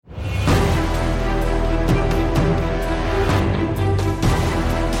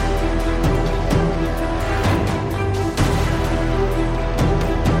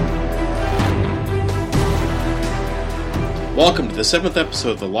the 7th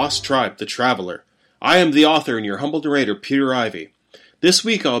episode of The Lost Tribe, The Traveler. I am the author and your humble narrator, Peter Ivy. This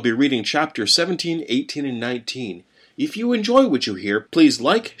week I'll be reading chapters 17, 18, and 19. If you enjoy what you hear, please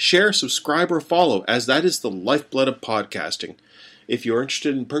like, share, subscribe, or follow, as that is the lifeblood of podcasting. If you're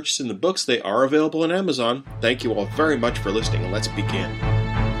interested in purchasing the books, they are available on Amazon. Thank you all very much for listening, and let's begin.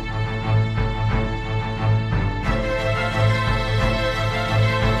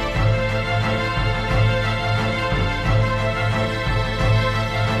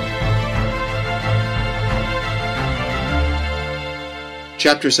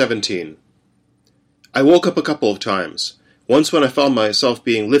 Chapter 17. I woke up a couple of times. Once when I found myself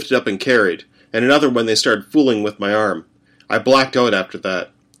being lifted up and carried, and another when they started fooling with my arm. I blacked out after that.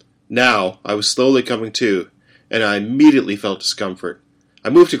 Now, I was slowly coming to, and I immediately felt discomfort.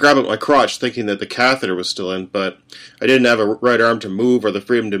 I moved to grab at my crotch thinking that the catheter was still in, but I didn't have a right arm to move or the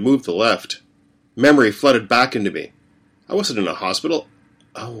freedom to move the left. Memory flooded back into me. I wasn't in a hospital.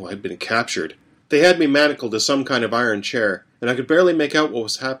 Oh, I'd been captured. They had me manacled to some kind of iron chair, and I could barely make out what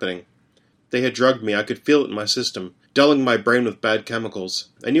was happening. They had drugged me. I could feel it in my system, dulling my brain with bad chemicals.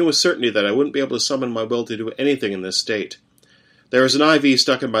 I knew with certainty that I wouldn't be able to summon my will to do anything in this state. There was an IV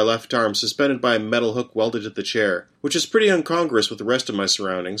stuck in my left arm, suspended by a metal hook welded to the chair, which is pretty incongruous with the rest of my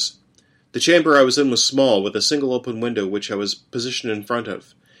surroundings. The chamber I was in was small, with a single open window which I was positioned in front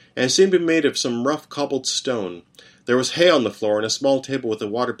of, and it seemed to be made of some rough cobbled stone. There was hay on the floor and a small table with a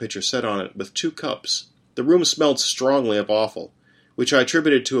water pitcher set on it, with 2 cups. The room smelled strongly of offal, which I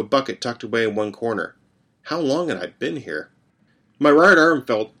attributed to a bucket tucked away in one corner. How long had I been here? My right arm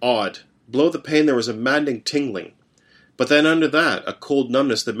felt odd. Below the pain there was a maddening tingling. But then under that, a cold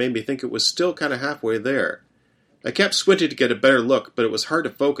numbness that made me think it was still kind of halfway there. I kept squinting to get a better look, but it was hard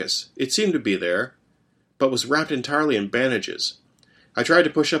to focus. It seemed to be there, but was wrapped entirely in bandages. I tried to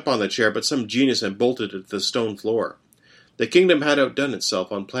push up on the chair, but some genius had bolted it to the stone floor. The kingdom had outdone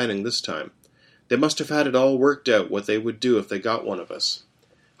itself on planning this time. They must have had it all worked out what they would do if they got one of us.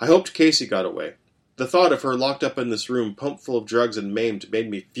 I hoped Casey got away. The thought of her locked up in this room, pumped full of drugs and maimed, made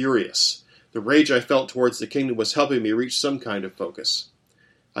me furious. The rage I felt towards the kingdom was helping me reach some kind of focus.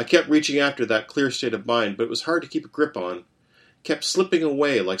 I kept reaching after that clear state of mind, but it was hard to keep a grip on. Kept slipping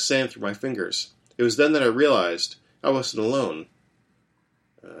away like sand through my fingers. It was then that I realized I wasn't alone.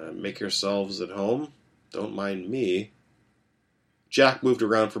 Make yourselves at home. Don't mind me. Jack moved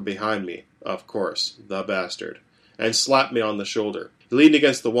around from behind me, of course, the bastard, and slapped me on the shoulder. He leaned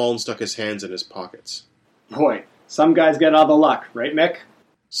against the wall and stuck his hands in his pockets. Boy, some guys get all the luck, right, Mick?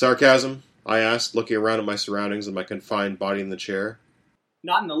 Sarcasm? I asked, looking around at my surroundings and my confined body in the chair.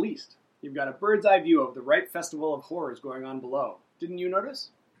 Not in the least. You've got a bird's eye view of the right festival of horrors going on below. Didn't you notice?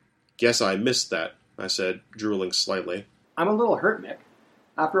 Guess I missed that, I said, drooling slightly. I'm a little hurt, Mick.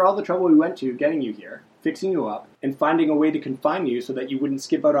 After all the trouble we went to getting you here, fixing you up, and finding a way to confine you so that you wouldn't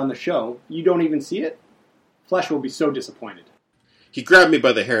skip out on the show, you don't even see it? Flesh will be so disappointed. He grabbed me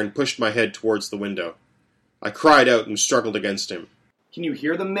by the hair and pushed my head towards the window. I cried out and struggled against him. Can you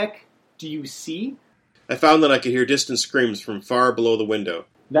hear them, Mick? Do you see? I found that I could hear distant screams from far below the window.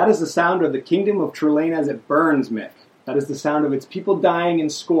 That is the sound of the kingdom of Trelane as it burns, Mick. That is the sound of its people dying in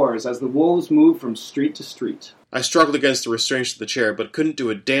scores as the wolves move from street to street. I struggled against the restraints of the chair, but couldn't do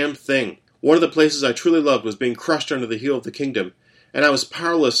a damn thing. One of the places I truly loved was being crushed under the heel of the kingdom, and I was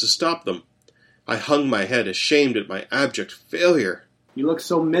powerless to stop them. I hung my head, ashamed at my abject failure. You look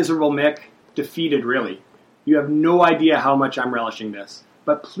so miserable, Mick. Defeated, really. You have no idea how much I'm relishing this.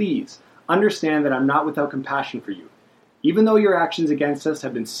 But please, understand that I'm not without compassion for you. Even though your actions against us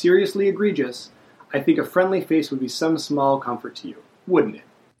have been seriously egregious, I think a friendly face would be some small comfort to you, wouldn't it?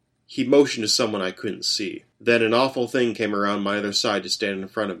 He motioned to someone I couldn't see. Then an awful thing came around my other side to stand in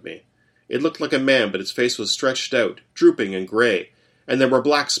front of me. It looked like a man, but its face was stretched out, drooping and gray, and there were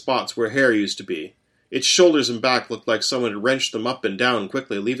black spots where hair used to be. Its shoulders and back looked like someone had wrenched them up and down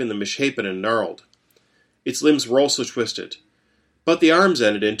quickly, leaving them misshapen and gnarled. Its limbs were also twisted. But the arms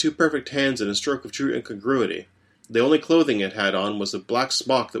ended in 2 perfect hands in a stroke of true incongruity. The only clothing it had on was a black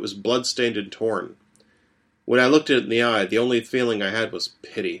smock that was blood-stained and torn. When I looked at it in the eye, the only feeling I had was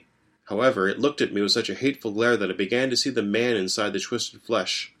pity. However, it looked at me with such a hateful glare that I began to see the man inside the twisted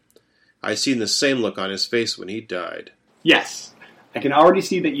flesh. I had seen the same look on his face when he died. Yes, I can already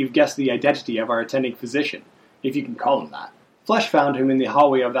see that you've guessed the identity of our attending physician, if you can call him that. Flesh found him in the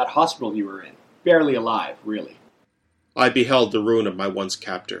hallway of that hospital you were in. Barely alive, really. I beheld the ruin of my once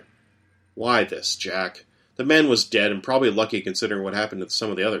captor. Why this, Jack? The man was dead and probably lucky considering what happened to some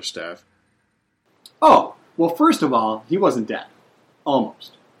of the other staff. Oh, well, first of all, he wasn't dead.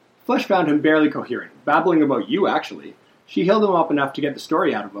 Almost. Flesh found him barely coherent, babbling about you, actually. She healed him up enough to get the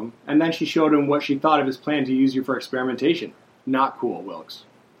story out of him, and then she showed him what she thought of his plan to use you for experimentation. Not cool, Wilkes.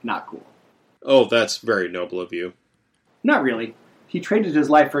 Not cool. Oh, that's very noble of you. Not really. He traded his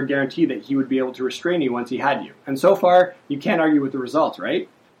life for a guarantee that he would be able to restrain you once he had you. And so far, you can't argue with the results, right?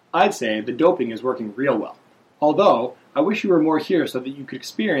 I'd say the doping is working real well. Although, I wish you were more here so that you could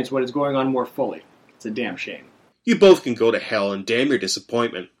experience what is going on more fully. It's a damn shame. You both can go to hell and damn your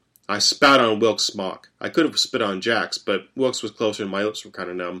disappointment. I spat on Wilkes' smock. I could have spit on Jack's, but Wilkes was closer and my lips were kind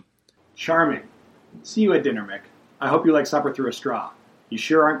of numb. Charming. See you at dinner, Mick. I hope you like supper through a straw. You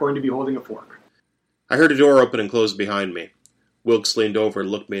sure aren't going to be holding a fork. I heard a door open and close behind me. Wilkes leaned over and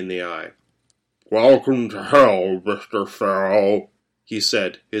looked me in the eye. "Welcome to hell, Mr. Farrell," he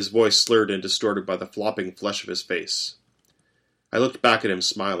said, his voice slurred and distorted by the flopping flesh of his face. I looked back at him,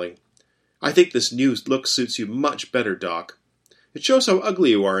 smiling. "I think this new look suits you much better, Doc. It shows how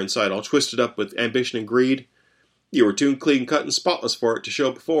ugly you are inside, all twisted up with ambition and greed. You were too clean-cut and spotless for it to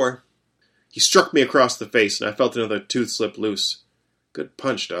show before." He struck me across the face, and I felt another tooth slip loose. "Good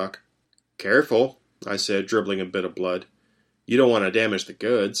punch, Doc." "Careful," I said, dribbling a bit of blood. "You don't want to damage the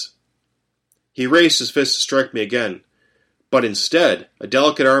goods." He raised his fist to strike me again, but instead, a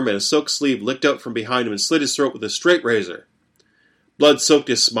delicate arm and a silk sleeve licked out from behind him and slit his throat with a straight razor. Blood soaked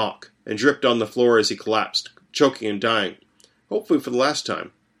his smock and dripped on the floor as he collapsed, choking and dying, hopefully for the last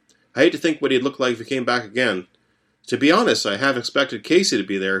time. I hate to think what he'd look like if he came back again. To be honest, I half expected Casey to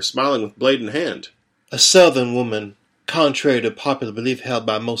be there, smiling with blade in hand. A Southern woman, contrary to popular belief held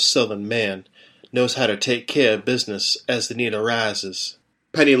by most Southern men, knows how to take care of business as the need arises.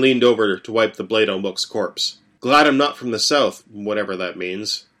 Penny leaned over to wipe the blade on Wilkes' corpse. "Glad I'm not from the South, whatever that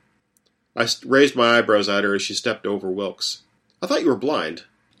means." I raised my eyebrows at her as she stepped over Wilkes. "I thought you were blind."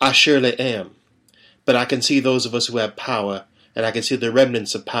 I surely am. But I can see those of us who have power, and I can see the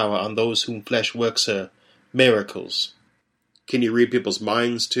remnants of power on those whom flesh works her miracles. "Can you read people's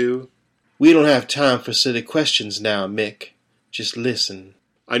minds, too?" We don't have time for silly questions now, Mick. Just listen.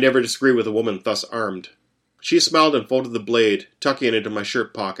 I never disagree with a woman thus armed. She smiled and folded the blade, tucking it into my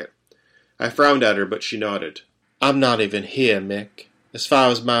shirt pocket. I frowned at her, but she nodded. I'm not even here, Mick. As far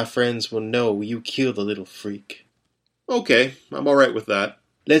as my friends will know, you killed the little freak. Okay, I'm all right with that.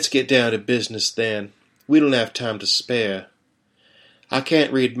 Let's get down to business then. We don't have time to spare. I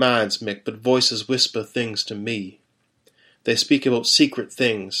can't read minds, Mick, but voices whisper things to me. They speak about secret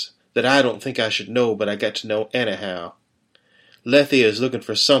things that I don't think I should know, but I get to know anyhow. Lethia is looking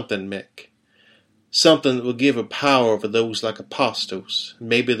for something, Mick. Something that will give her power over those like Apostos, and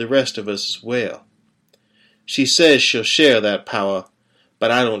maybe the rest of us as well. She says she'll share that power, but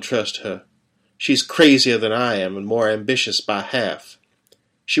I don't trust her. She's crazier than I am and more ambitious by half.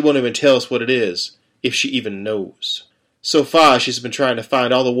 She won't even tell us what it is, if she even knows. So far, she's been trying to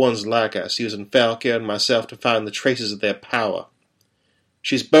find all the ones like us, using Falcare and myself to find the traces of their power.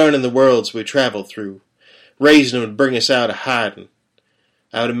 She's burning the worlds we travel through, raising them to bring us out of hiding.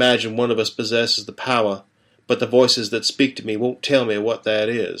 I would imagine one of us possesses the power, but the voices that speak to me won't tell me what that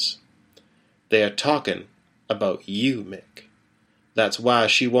is. They are talking about you, Mick. That's why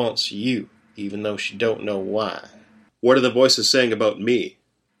she wants you, even though she don't know why. What are the voices saying about me?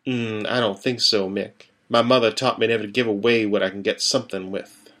 I don't think so, Mick. My mother taught me never to give away what I can get something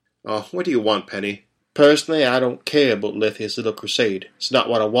with. Oh, what do you want, Penny? Personally, I don't care about Lethia's little crusade. It's not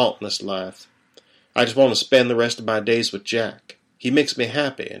what I want in this life. I just want to spend the rest of my days with Jack. He makes me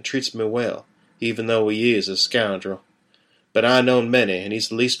happy and treats me well, even though he is a scoundrel. But I've known many, and he's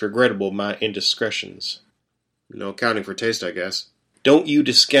the least regrettable of my indiscretions. No accounting for taste, I guess. Don't you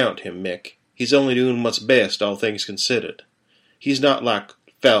discount him, Mick. He's only doing what's best, all things considered. He's not like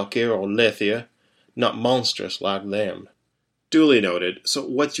Falcare or Lethia, not monstrous like them. Duly noted. So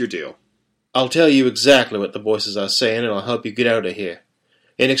what's your deal? I'll tell you exactly what the voices are saying, and I'll help you get out of here.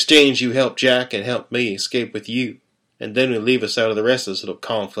 In exchange, you help Jack and help me escape with you, and then we'll leave us out of the rest of this little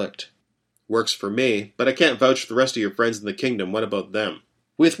conflict. Works for me, but I can't vouch for the rest of your friends in the kingdom. What about them?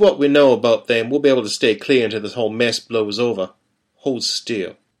 With what we know about them, we'll be able to stay clear until this whole mess blows over. Hold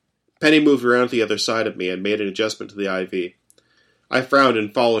still. Penny moved around to the other side of me and made an adjustment to the IV. I frowned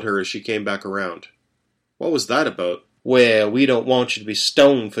and followed her as she came back around. What was that about? Well, we don't want you to be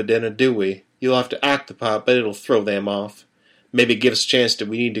stoned for dinner, do we? You'll have to act the part, but it'll throw them off. Maybe give us a chance that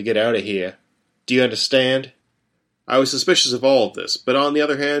we need to get out of here. Do you understand? I was suspicious of all of this, but on the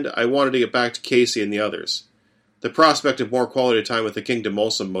other hand, I wanted to get back to Casey and the others. The prospect of more quality time with the kingdom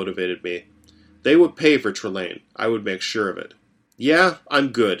also motivated me. They would pay for Trelane. I would make sure of it. Yeah, I'm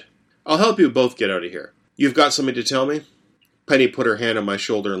good. I'll help you both get out of here. You've got something to tell me? Penny put her hand on my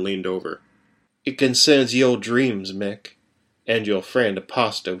shoulder and leaned over. It concerns your dreams, Mick, and your friend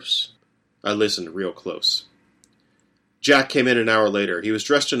Apostos. I listened real close. Jack came in an hour later. He was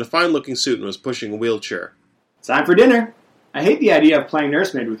dressed in a fine-looking suit and was pushing a wheelchair. Time for dinner. I hate the idea of playing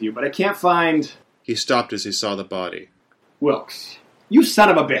nursemaid with you, but I can't find... He stopped as he saw the body. Wilkes. You son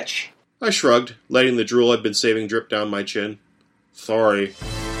of a bitch. I shrugged, letting the drool I'd been saving drip down my chin. Sorry.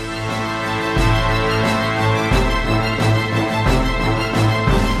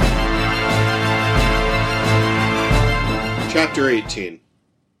 Chapter 18.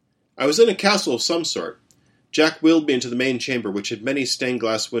 I was in a castle of some sort. Jack wheeled me into the main chamber, which had many stained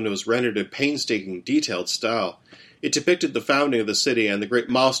glass windows rendered in painstaking, detailed style. It depicted the founding of the city and the great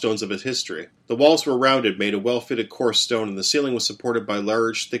milestones of its history. The walls were rounded, made of well-fitted coarse stone, and the ceiling was supported by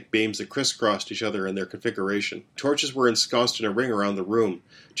large, thick beams that crisscrossed each other in their configuration. Torches were ensconced in a ring around the room,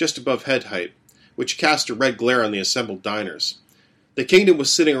 just above head height, which cast a red glare on the assembled diners. The kingdom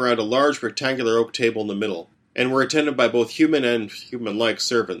was sitting around a large rectangular oak table in the middle, and were attended by both human and human-like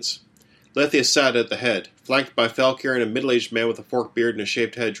servants. Lethia sat at the head, flanked by Falkir and a middle-aged man with a forked beard and a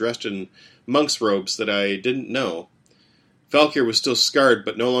shaved head dressed in monk's robes that I didn't know. Falkir was still scarred,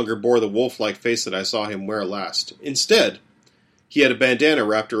 but no longer bore the wolf-like face that I saw him wear last. Instead, he had a bandana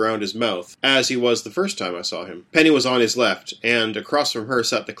wrapped around his mouth, as he was the first time I saw him. Penny was on his left, and across from her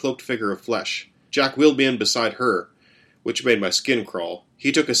sat the cloaked figure of Flesh. Jack wheeled me in beside her, which made my skin crawl.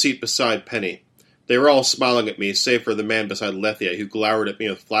 He took a seat beside Penny. They were all smiling at me, save for the man beside Lethia, who glowered at me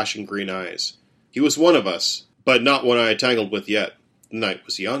with flashing green eyes. He was one of us, but not one I had tangled with yet. The night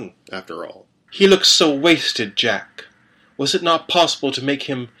was young, after all. He looks so wasted, Jack. Was it not possible to make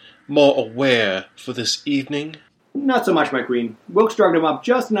him more aware for this evening? Not so much, my queen. Wilkes drugged him up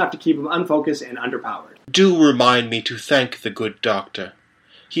just enough to keep him unfocused and underpowered. Do remind me to thank the good doctor.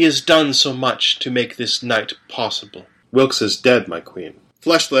 He has done so much to make this night possible. Wilkes is dead, my queen.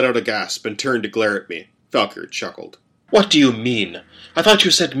 Flesh let out a gasp and turned to glare at me. Falkir chuckled. What do you mean? I thought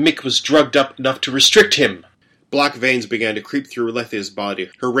you said Mick was drugged up enough to restrict him. Black veins began to creep through Lethia's body,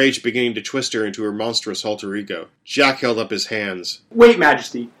 her rage beginning to twist her into her monstrous alter ego. Jack held up his hands. Wait,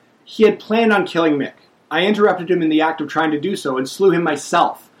 Majesty. He had planned on killing Mick. I interrupted him in the act of trying to do so and slew him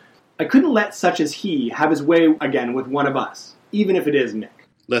myself. I couldn't let such as he have his way again with one of us, even if it is Mick.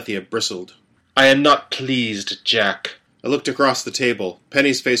 Lethia bristled. I am not pleased, Jack. I looked across the table.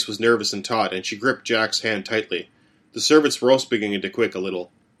 Penny's face was nervous and taut, and she gripped Jack's hand tightly. The servants were also beginning to quake a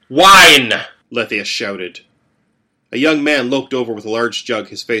little. Wine! Lethia shouted. A young man loped over with a large jug,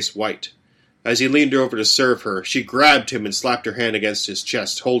 his face white. As he leaned over to serve her, she grabbed him and slapped her hand against his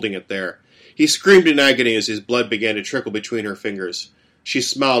chest, holding it there. He screamed in agony as his blood began to trickle between her fingers. She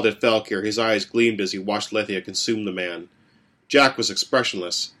smiled at Falkir. His eyes gleamed as he watched Lethia consume the man. Jack was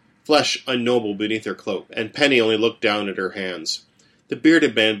expressionless, flesh unknowable beneath her cloak, and Penny only looked down at her hands. The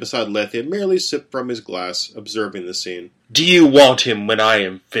bearded man beside Lethia merely sipped from his glass, observing the scene. Do you want him when I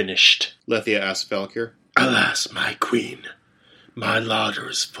am finished? Lethia asked Falkir. Alas, my queen, my larder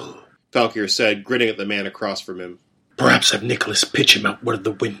is full. Falkir said, grinning at the man across from him. Perhaps have Nicholas pitch him out one of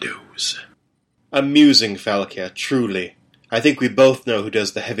the windows. Amusing, Falkir, truly. I think we both know who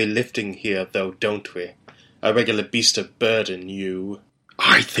does the heavy lifting here, though, don't we? A regular beast of burden, you.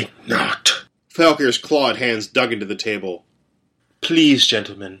 I think not. Falkir's clawed hands dug into the table. Please,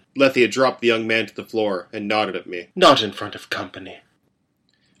 gentlemen. Lethia dropped the young man to the floor and nodded at me. Not in front of company.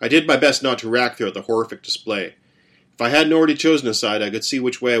 I did my best not to react throughout the horrific display. If I hadn't already chosen a side, I could see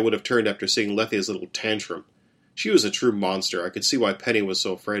which way I would have turned after seeing Lethia's little tantrum. She was a true monster. I could see why Penny was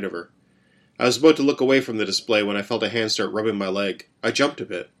so afraid of her. I was about to look away from the display when I felt a hand start rubbing my leg. I jumped a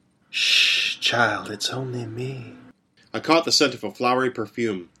bit. Shh, child, it's only me. I caught the scent of a flowery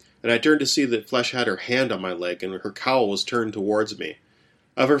perfume, and I turned to see that Flesh had her hand on my leg, and her cowl was turned towards me.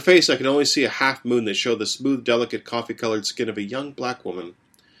 Of her face I could only see a half-moon that showed the smooth, delicate, coffee-colored skin of a young black woman.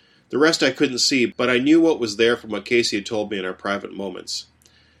 The rest I couldn't see, but I knew what was there from what Casey had told me in our private moments.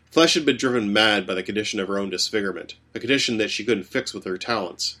 Flesh had been driven mad by the condition of her own disfigurement, a condition that she couldn't fix with her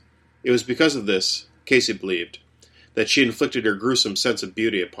talents. It was because of this, Casey believed, that she inflicted her gruesome sense of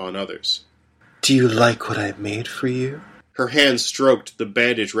beauty upon others. Do you like what I made for you? Her hand stroked the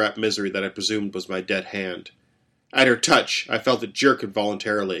bandage-wrapped misery that I presumed was my dead hand. At her touch, I felt it jerk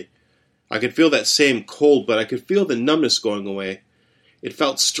involuntarily. I could feel that same cold, but I could feel the numbness going away. It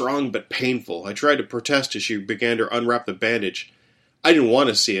felt strong but painful. I tried to protest as she began to unwrap the bandage. I didn't want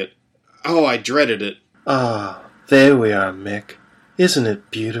to see it. Oh, I dreaded it. Ah, there we are, Mick. Isn't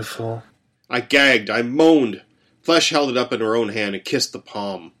it beautiful? I gagged. I moaned. Flesh held it up in her own hand and kissed the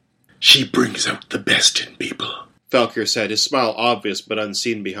palm. She brings out the best in people, Falkir said, his smile obvious but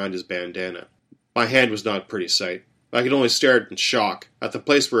unseen behind his bandana. My hand was not a pretty sight. I could only stare at it in shock. At the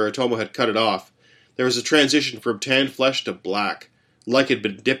place where Otomo had cut it off, there was a transition from tanned flesh to black, like it had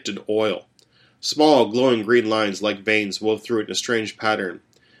been dipped in oil. Small, glowing green lines like veins wove through it in a strange pattern.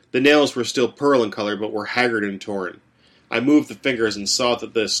 The nails were still pearl in color, but were haggard and torn. I moved the fingers and saw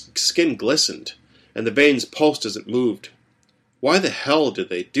that the skin glistened, and the veins pulsed as it moved. Why the hell did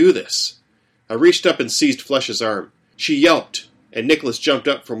they do this? I reached up and seized Flesh's arm. She yelped, and Nicholas jumped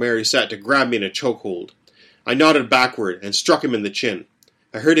up from where he sat to grab me in a chokehold. I nodded backward and struck him in the chin.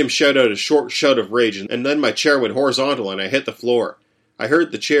 I heard him shout out a short shout of rage, and then my chair went horizontal and I hit the floor. I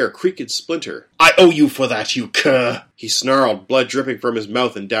heard the chair creak and splinter. I owe you for that, you cur! He snarled, blood dripping from his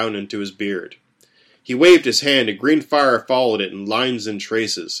mouth and down into his beard. He waved his hand, and green fire followed it in lines and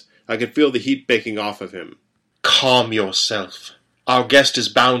traces. I could feel the heat baking off of him. Calm yourself. Our guest is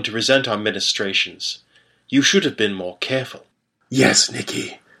bound to resent our ministrations. You should have been more careful. Yes,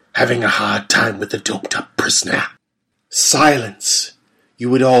 Nicky. Having a hard time with the doped-up prisoner. Silence! You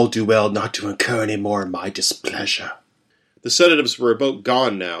would all do well not to incur any more of my displeasure. The sedatives were about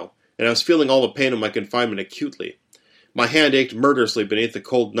gone now, and I was feeling all the pain of my confinement acutely. My hand ached murderously beneath the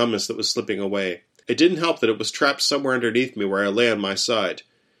cold numbness that was slipping away. It didn't help that it was trapped somewhere underneath me where I lay on my side.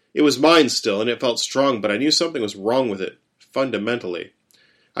 It was mine still, and it felt strong, but I knew something was wrong with it, fundamentally.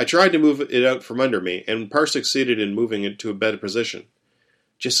 I tried to move it out from under me, and partially succeeded in moving it to a better position.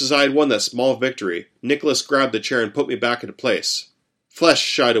 Just as I had won that small victory, Nicholas grabbed the chair and put me back into place. Flesh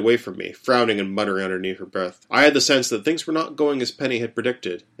shied away from me, frowning and muttering underneath her breath. I had the sense that things were not going as Penny had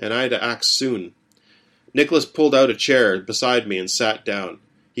predicted, and I had to act soon. Nicholas pulled out a chair beside me and sat down.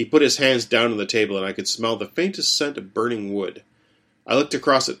 He put his hands down on the table, and I could smell the faintest scent of burning wood. I looked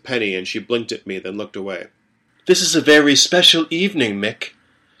across at Penny, and she blinked at me, then looked away. This is a very special evening, Mick.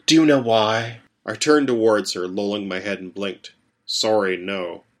 Do you know why? I turned towards her, lolling my head, and blinked. Sorry,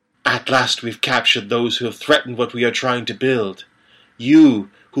 no. At last we've captured those who have threatened what we are trying to build. You,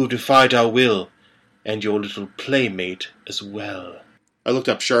 who have defied our will, and your little playmate as well. I looked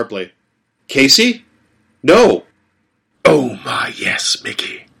up sharply. Casey? No! Oh my, yes,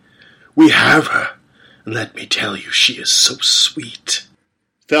 Mickey. We have her, and let me tell you, she is so sweet.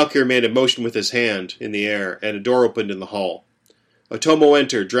 Falkir made a motion with his hand in the air, and a door opened in the hall. Otomo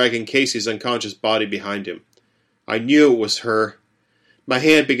entered, dragging Casey's unconscious body behind him. I knew it was her. My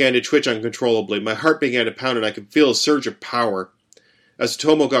hand began to twitch uncontrollably, my heart began to pound, and I could feel a surge of power. As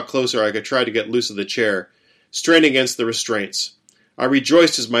Otomo got closer, I could try to get loose of the chair, straining against the restraints. I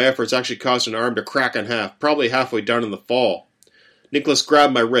rejoiced as my efforts actually caused an arm to crack in half, probably halfway down in the fall. Nicholas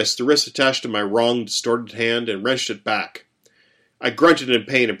grabbed my wrist, the wrist attached to my wrong, distorted hand, and wrenched it back. I grunted in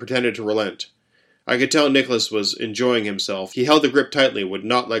pain and pretended to relent. I could tell Nicholas was enjoying himself. He held the grip tightly and would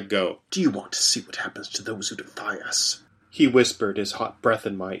not let go. Do you want to see what happens to those who defy us? He whispered, his hot breath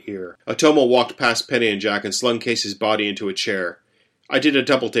in my ear. Otomo walked past Penny and Jack and slung Casey's body into a chair. I did a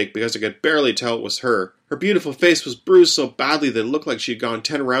double-take because I could barely tell it was her. Her beautiful face was bruised so badly that it looked like she had gone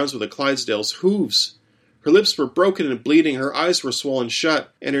 10 rounds with a Clydesdale's hooves. Her lips were broken and bleeding, her eyes were swollen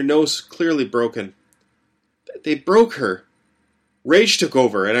shut, and her nose clearly broken. They broke her. Rage took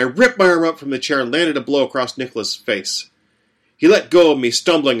over, and I ripped my arm up from the chair and landed a blow across Nicholas' face. He let go of me,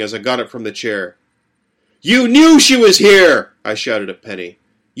 stumbling as I got it from the chair. "You knew she was here!" I shouted at Penny.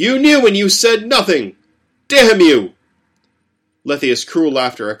 "You knew and you said nothing! Damn you!" Lethia's cruel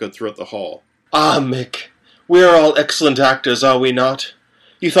laughter echoed throughout the hall. Ah, Mick, we are all excellent actors, are we not?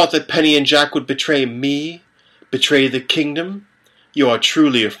 You thought that Penny and Jack would betray me? Betray the kingdom? You are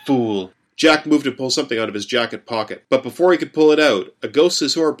truly a fool. Jack moved to pull something out of his jacket pocket, but before he could pull it out, a ghostly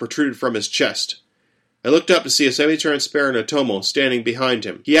sword protruded from his chest. I looked up to see a semi-transparent Otomo standing behind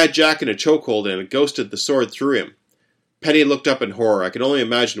him. He had Jack in a chokehold and had ghosted the sword through him. Penny looked up in horror. I could only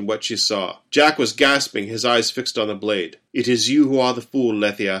imagine what she saw. Jack was gasping, his eyes fixed on the blade. "It is you who are the fool,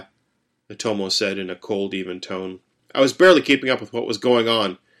 Lethia," Otomo said in a cold, even tone. I was barely keeping up with what was going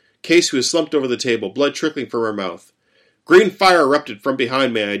on. Casey was slumped over the table, blood trickling from her mouth. Green fire erupted from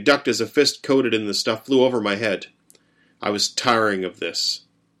behind me, and I ducked as a fist coated in the stuff flew over my head. I was tiring of this.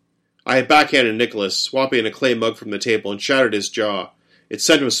 I had backhanded Nicholas, swapping a clay mug from the table, and shattered his jaw. It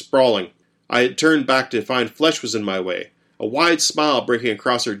sent him sprawling. I had turned back to find Flesh was in my way, a wide smile breaking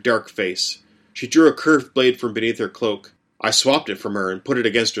across her dark face. She drew a curved blade from beneath her cloak. I swapped it from her and put it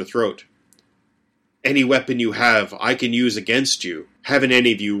against her throat. "Any weapon you have, I can use against you. Haven't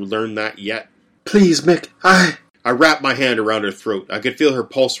any of you learned that yet?" Please, Mick, I wrapped my hand around her throat. I could feel her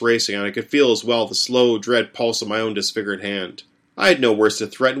pulse racing, and I could feel as well the slow, dread pulse of my own disfigured hand. I had no words to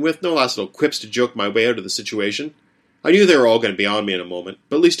threaten with, no last little quips to joke my way out of the situation. I knew they were all going to be on me in a moment,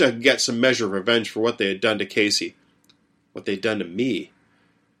 but at least I could get some measure of revenge for what they had done to Casey. What they had done to me.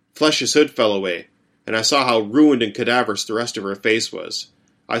 Flesh's hood fell away, and I saw how ruined and cadaverous the rest of her face was.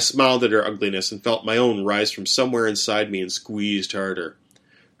 I smiled at her ugliness and felt my own rise from somewhere inside me and squeezed harder.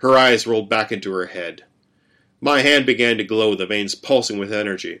 Her eyes rolled back into her head. My hand began to glow, the veins pulsing with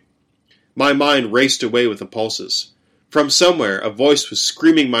energy. My mind raced away with the pulses. From somewhere, a voice was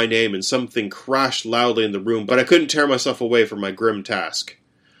screaming my name and something crashed loudly in the room, but I couldn't tear myself away from my grim task.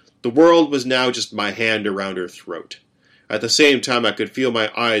 The world was now just my hand around her throat. At the same time, I could feel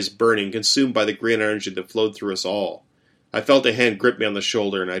my eyes burning, consumed by the green energy that flowed through us all. I felt a hand grip me on the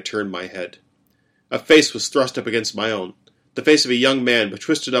shoulder, and I turned my head. A face was thrust up against my own, the face of a young man, but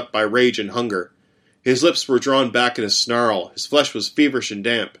twisted up by rage and hunger. His lips were drawn back in a snarl, his flesh was feverish and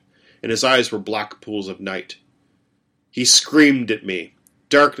damp, and his eyes were black pools of night. He screamed at me.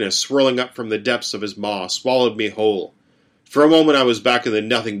 Darkness, swirling up from the depths of his maw, swallowed me whole. For a moment I was back in the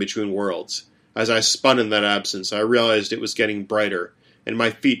nothing between worlds. As I spun in that absence, I realized it was getting brighter, and my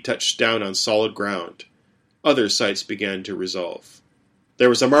feet touched down on solid ground. Other sights began to resolve. There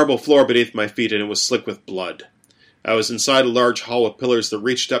was a marble floor beneath my feet, and it was slick with blood. I was inside a large hall with pillars that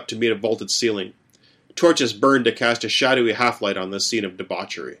reached up to meet a vaulted ceiling. Torches burned to cast a shadowy half-light on this scene of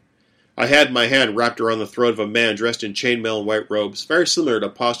debauchery. I had my hand wrapped around the throat of a man dressed in chainmail and white robes, very similar to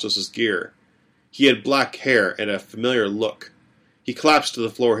Apostos' gear. He had black hair and a familiar look. He collapsed to the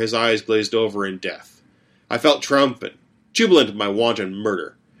floor, his eyes glazed over in death. I felt triumphant, jubilant of my wanton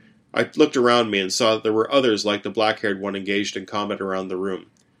murder. I looked around me and saw that there were others like the black-haired one engaged in combat around the room,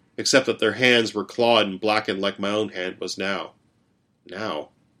 except that their hands were clawed and blackened like my own hand was now. Now?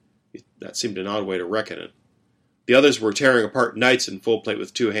 That seemed an odd way to reckon it. The others were tearing apart knights in full plate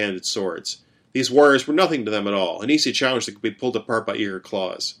with two-handed swords. These warriors were nothing to them at all, an easy challenge that could be pulled apart by eager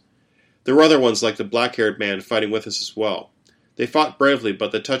claws. There were other ones like the black-haired man fighting with us as well. They fought bravely,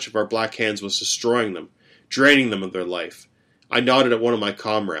 but the touch of our black hands was destroying them, draining them of their life. I nodded at one of my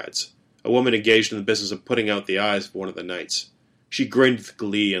comrades, a woman engaged in the business of putting out the eyes of one of the knights. She grinned with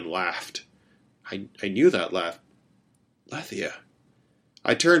glee and laughed. I knew that laugh. Lethia.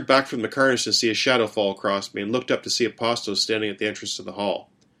 I turned back from the carnage to see a shadow fall across me and looked up to see Apostos standing at the entrance to the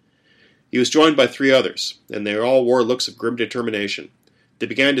hall. He was joined by 3 others, and they all wore looks of grim determination. They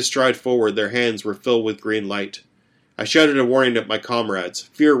began to stride forward, their hands were filled with green light. I shouted a warning at my comrades,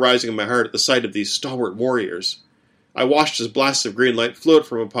 fear rising in my heart at the sight of these stalwart warriors. I watched as blasts of green light flew out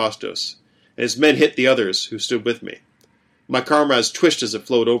from Apostos, and his men hit the others who stood with me. My comrades twitched as it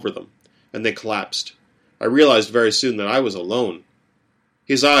flowed over them, and they collapsed. I realized very soon that I was alone.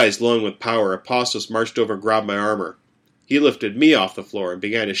 His eyes glowing with power, Apostos marched over and grabbed my armor. He lifted me off the floor and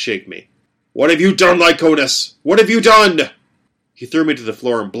began to shake me. "What have you done, Lyconis? What have you done?" He threw me to the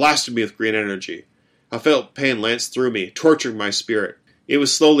floor and blasted me with green energy. I felt pain lance through me, torturing my spirit. It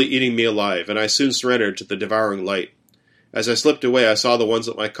was slowly eating me alive, and I soon surrendered to the devouring light. As I slipped away, I saw the ones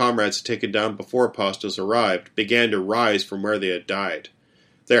that my comrades had taken down before Apostos arrived began to rise from where they had died,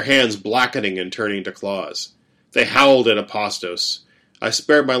 their hands blackening and turning to claws. They howled at Apostos. I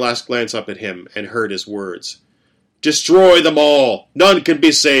spared my last glance up at him and heard his words. "Destroy them all! None can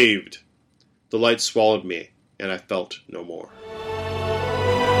be saved!" The light swallowed me, and I felt no more.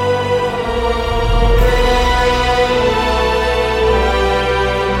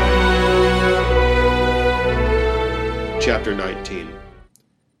 Chapter 19.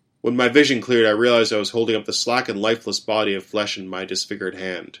 When my vision cleared, I realized I was holding up the slack and lifeless body of flesh in my disfigured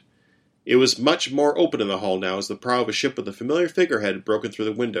hand. It was much more open in the hall now, as the prow of a ship with a familiar figurehead had broken through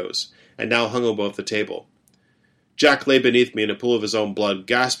the windows, and now hung above the table. Jack lay beneath me in a pool of his own blood,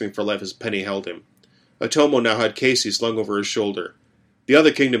 gasping for life as Penny held him. Otomo now had Casey slung over his shoulder. The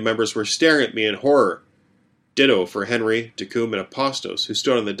other kingdom members were staring at me in horror. Ditto for Henry, Tecum, and Apostos, who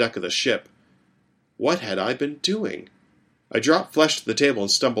stood on the deck of the ship. What had I been doing? I dropped flesh to the table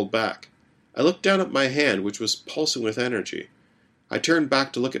and stumbled back. I looked down at my hand, which was pulsing with energy. I turned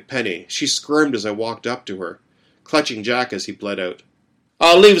back to look at Penny. She squirmed as I walked up to her, clutching Jack as he bled out.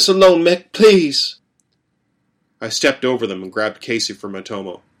 "Oh, leave us alone, Mick, please!" I stepped over them and grabbed Casey from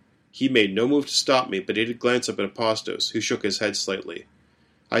Otomo. He made no move to stop me, but he did glance up at Apostos, who shook his head slightly.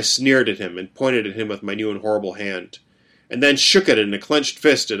 I sneered at him and pointed at him with my new and horrible hand, and then shook it in a clenched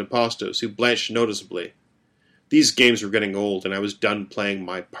fist at Apostos, who blanched noticeably. These games were getting old, and I was done playing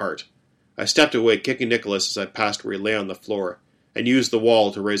my part. I stepped away, kicking Nicholas as I passed where he lay on the floor, and used the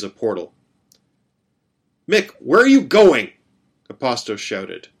wall to raise a portal. "Mick, where are you going?" Apostos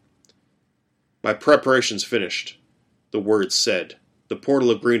shouted. My preparations finished. The words said. The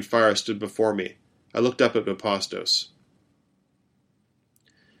portal of green fire stood before me. I looked up at Apostos.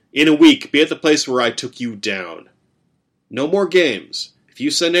 "In a week, be at the place where I took you down. No more games. If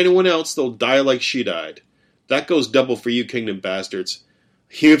you send anyone else, they'll die like she died. That goes double for you, kingdom bastards.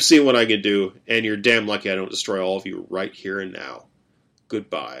 You've seen what I can do, and you're damn lucky I don't destroy all of you right here and now.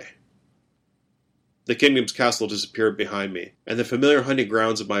 Goodbye." The kingdom's castle disappeared behind me, and the familiar hunting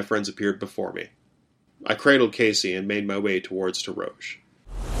grounds of my friends appeared before me. I cradled Casey and made my way towards Teroge.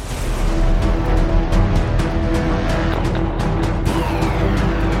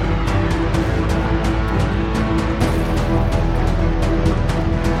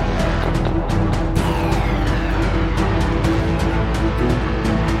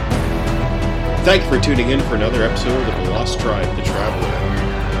 Thank you for tuning in for another episode of The Lost Tribe, The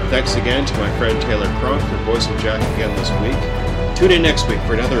Traveler. Thanks again to my friend Taylor Cronk for voicing Jack again this week. Tune in next week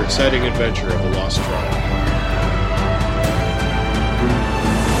for another exciting adventure of The Lost Tribe.